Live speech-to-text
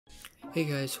Hey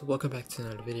guys, welcome back to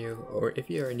another video, or if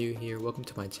you are new here, welcome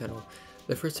to my channel.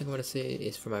 The first thing I want to say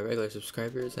is for my regular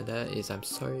subscribers, and that is I'm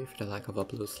sorry for the lack of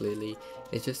uploads lately.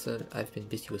 It's just that I've been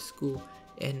busy with school,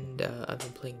 and I've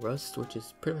been playing Rust, which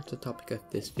is pretty much the topic of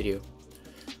this video.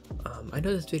 I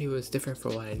know this video is different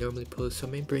from what I normally post, so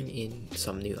I may bring in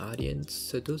some new audience.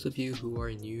 So those of you who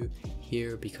are new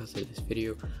here because of this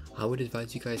video, I would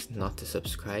advise you guys not to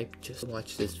subscribe, just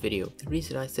watch this video. The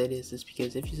reason I say this is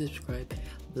because if you subscribe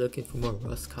looking for more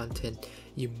Rust content,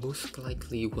 you most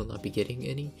likely will not be getting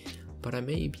any. But I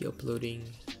may be uploading,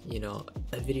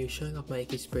 a video showing off my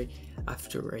AK spray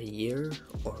after a year,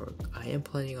 or I am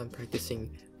planning on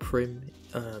practicing Prim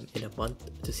in a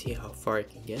month to see how far I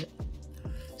can get.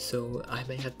 So I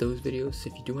may have those videos, so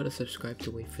if you do want to subscribe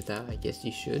to wait for that, I guess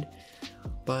you should.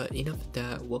 But enough of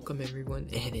that, welcome everyone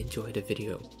and enjoy the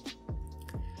video.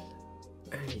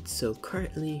 Alright, so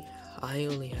currently I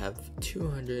only have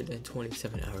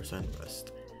 227 hours on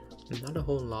Rust. Not a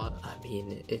whole lot, I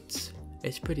mean it's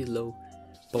pretty low.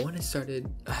 But when I started,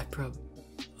 probably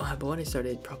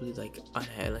like I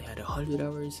only had 100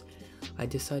 hours. I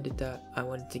decided that I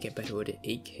wanted to get better with an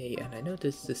 8K, and I know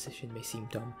this decision may seem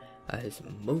dumb, as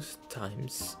most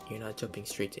times you're not jumping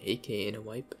straight to 8K in a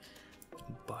wipe,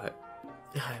 but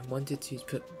I wanted to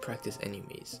practice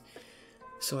anyways.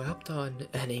 So I hopped on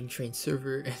an aim train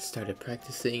server and started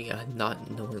practicing, not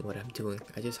knowing what I'm doing.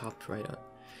 I just hopped right on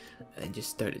and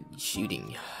just started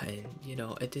shooting, and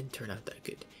it didn't turn out that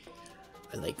good.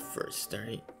 I like first,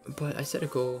 alright? But I set a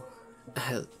goal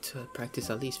to practice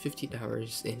at least 15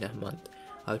 hours in a month.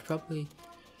 I would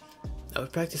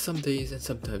practice some days and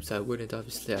sometimes I wouldn't.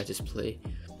 Obviously I just play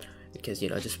because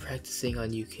just practicing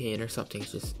on UKN or something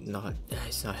is just not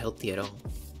healthy at all.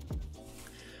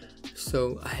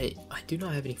 So I do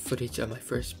not have any footage of my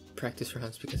first practice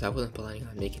rounds because I wasn't planning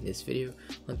on making this video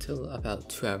until about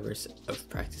 2 hours of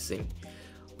practicing.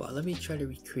 But let me try to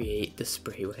recreate the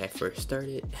spray when I first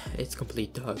started. It's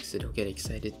complete dog, so don't get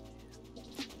excited.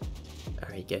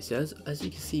 Alright guys, so as you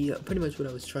can see, pretty much what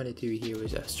I was trying to do here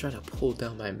was I was trying to pull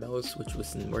down my mouse, which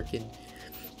wasn't working,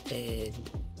 and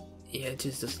yeah, it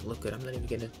just doesn't look good. I'm not even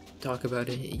gonna talk about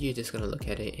it, you're just gonna look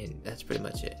at it, and that's pretty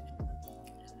much it.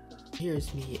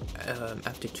 Here's me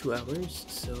after 2 hours.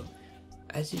 So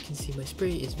as you can see, my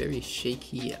spray is very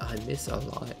shaky, I miss a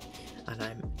lot, and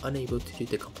I'm unable to do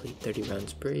the complete 30 round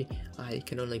spray. I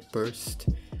can only burst.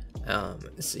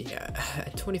 So yeah,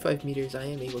 at 25 meters I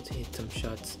am able to hit some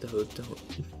shots, though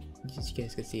as you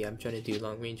guys can see, I'm trying to do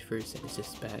long range first and it's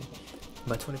just bad.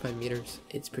 By 25 meters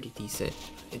it's pretty decent.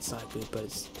 It's not good, but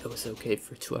it was okay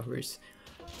for 2 hours.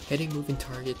 Hitting moving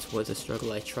targets was a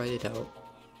struggle. I tried it out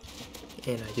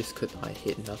and I just could not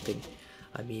hit nothing.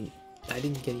 I mean, I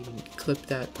didn't get even clip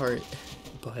that part,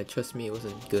 but trust me, it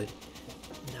wasn't good.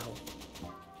 Now,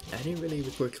 I didn't really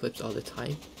record clips all the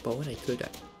time, but when I could,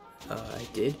 I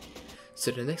did.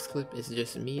 So the next clip is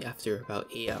just me after about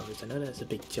 8 hours. I know that's a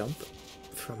big jump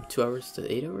from 2 hours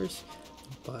to 8 hours,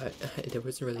 but there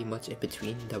wasn't really much in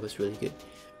between. That was really good.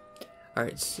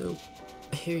 Alright, so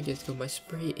here you guys go. My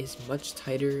spray is much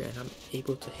tighter and I'm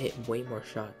able to hit way more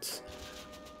shots.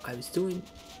 I was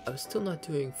still not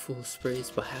doing full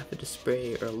sprays, but half of the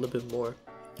spray or a little bit more,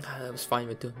 I was fine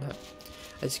with doing that.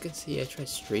 As you can see, I tried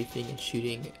strafing and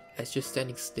shooting as just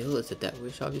standing still as a death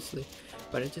wish, obviously,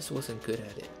 but I just wasn't good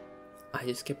at it. I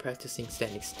just kept practicing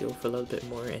standing still for a little bit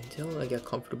more until I got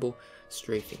comfortable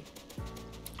strafing.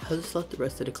 I'll just let the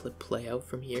rest of the clip play out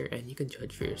from here and you can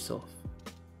judge for yourself.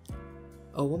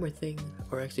 Oh, one more thing,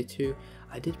 or actually two,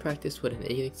 I did practice with an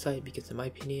alien sight because in my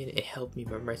opinion it helped me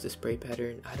memorize the spray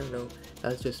pattern. I don't know,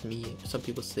 that's just me. Some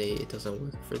people say it doesn't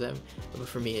work for them, but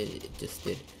for me it just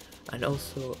did. And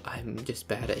also, I'm just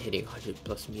bad at hitting 100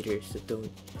 plus meters, so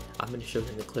I'm going to show it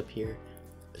in the clip here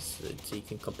so you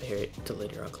can compare it to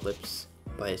later on clips,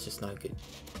 but it's just not good.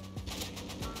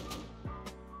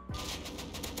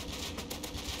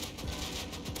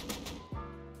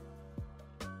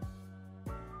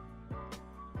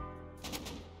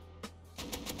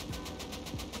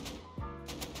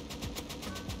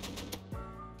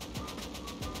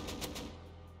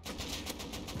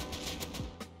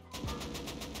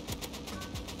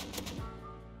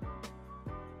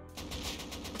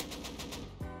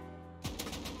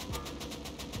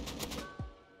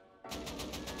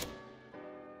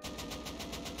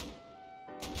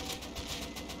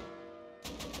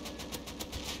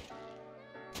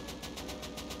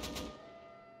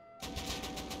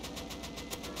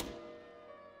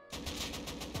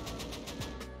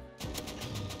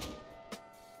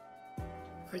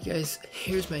 Alright guys,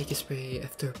 here's my AK spray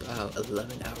after about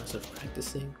 11 hours of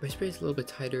practicing. My spray is a little bit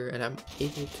tighter and I'm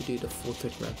able to do the full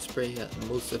 30 round spray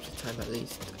most of the time at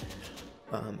least.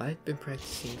 I've been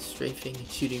practicing strafing and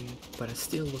shooting, but I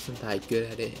still wasn't that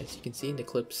good at it. As you can see in the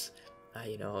clips,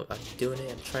 you know, I'm doing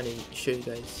it, I'm trying to show you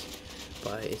guys,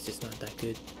 but it's just not that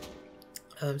good.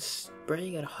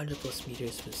 Spraying at 100 plus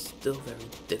meters was still very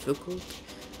difficult.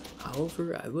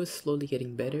 However, I was slowly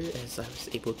getting better as I was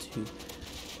able to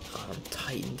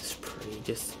tighten the spray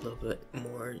just a little bit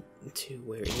more to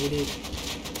where it needed.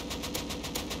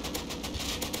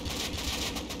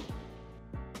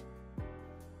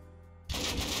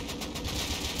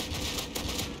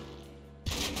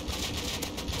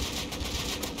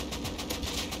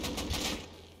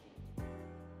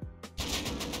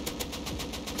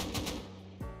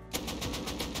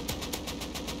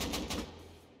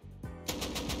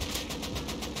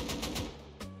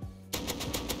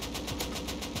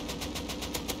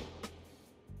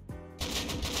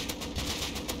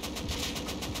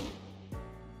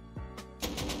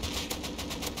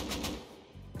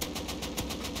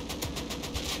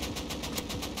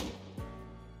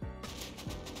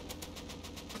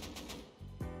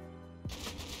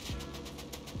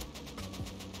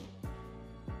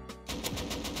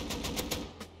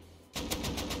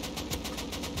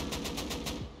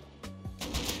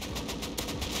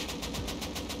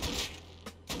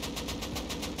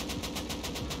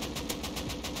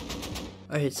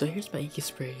 Alright, so here's my Iki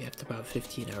spray after about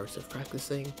 15 hours of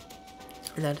practicing.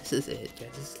 And now this is it, guys.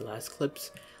 This is the last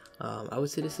clips. I would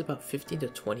say this is about 15 to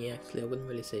 20 actually. I wouldn't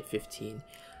really say 15.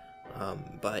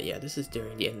 But yeah, this is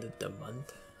during the end of the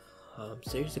month.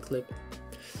 So here's the clip.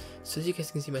 So as you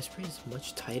guys can see, my spray is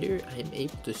much tighter. I am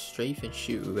able to strafe and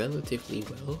shoot relatively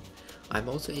well. I'm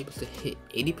also able to hit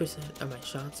 80% of my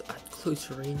shots at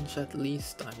close range at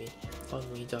least. I mean, long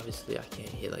range obviously I can't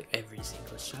hit like every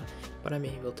single shot, but I'm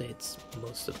able to hit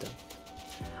most of them.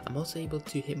 I'm also able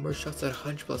to hit more shots at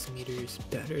 100 plus meters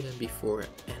better than before,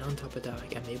 and on top of that,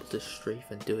 like, I'm able to strafe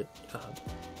and do it,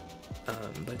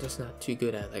 but just not too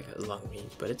good at like long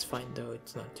range, but it's fine though,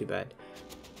 it's not too bad.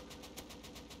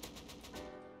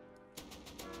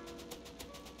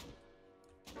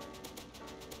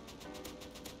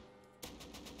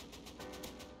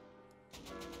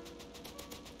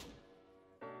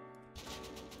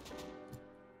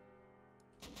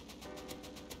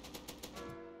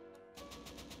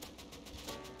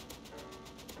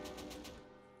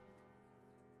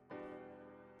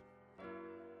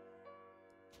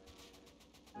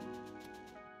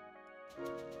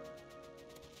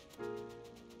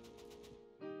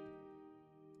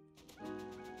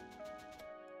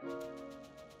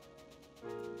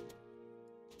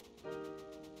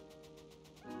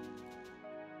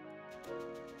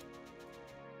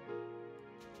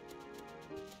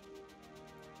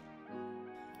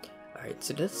 Alright,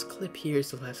 so this clip here is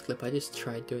the last clip. I just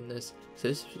tried doing this. So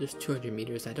this is just 200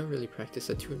 meters. I don't really practice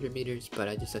at 200 meters, but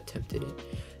I just attempted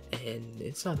it. And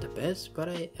it's not the best, but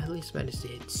I at least managed to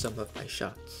hit some of my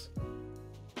shots.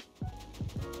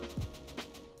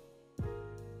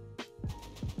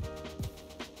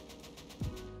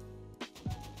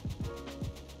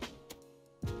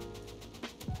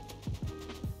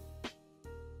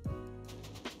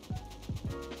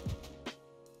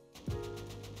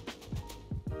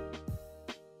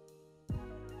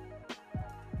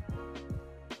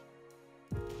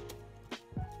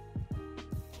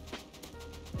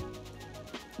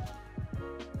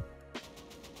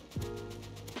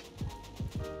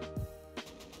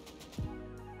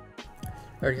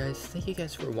 Alright guys, thank you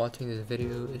guys for watching this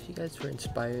video. If you guys were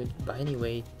inspired by any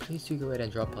way, please do go ahead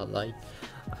and drop a like.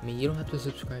 I mean, you don't have to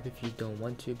subscribe if you don't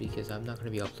want to, because I'm not going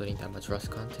to be uploading that much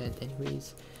Rust content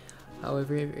anyways.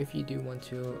 However, if you do want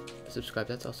to subscribe,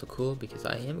 that's also cool, because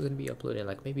I am going to be uploading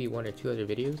like maybe 1 or 2 other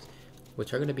videos,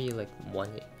 which are going to be like one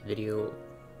video,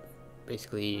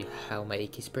 basically how my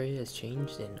Iki spray has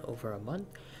changed in over a month,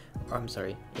 or I'm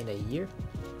sorry, in a year.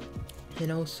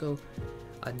 And also,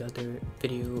 another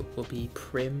video will be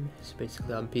Prim, so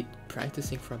basically I'll be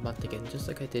practicing for a month again, just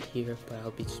like I did here, but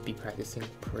I'll just be practicing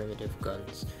primitive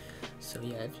guns. So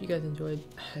yeah, if you guys enjoyed,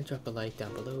 drop a like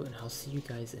down below, and I'll see you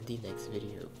guys in the next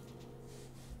video.